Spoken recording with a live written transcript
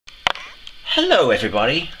Hello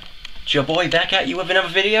everybody, it's your boy back at you with another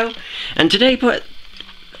video, and today, but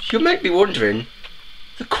you might be wondering,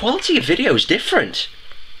 the quality of video is different.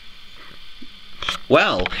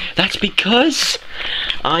 Well, that's because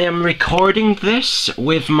I am recording this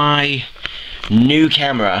with my new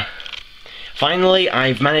camera. Finally,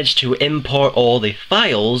 I've managed to import all the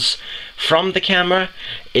files from the camera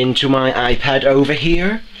into my iPad over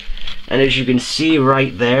here. And as you can see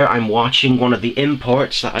right there, I'm watching one of the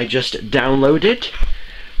imports that I just downloaded.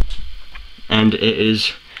 And it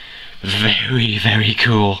is very, very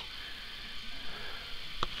cool.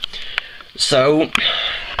 So,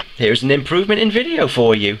 here's an improvement in video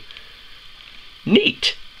for you.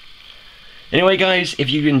 Neat. Anyway guys, if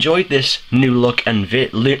you enjoyed this new look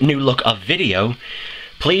of video,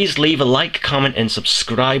 please leave a like, comment and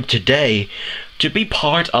subscribe today to be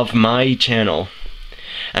part of my channel.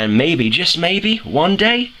 And maybe, just maybe, one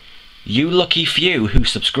day, you lucky few who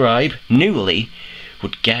subscribe newly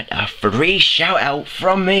would get a free shout out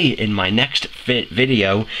from me in my next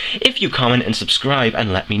video if you comment and subscribe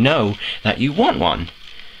and let me know that you want one.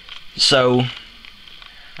 So,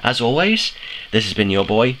 as always, this has been your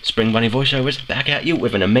boy, Spring Bunny Voiceovers, back at you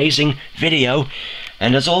with an amazing video.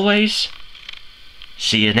 And as always,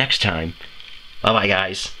 see you next time. Bye bye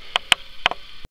guys.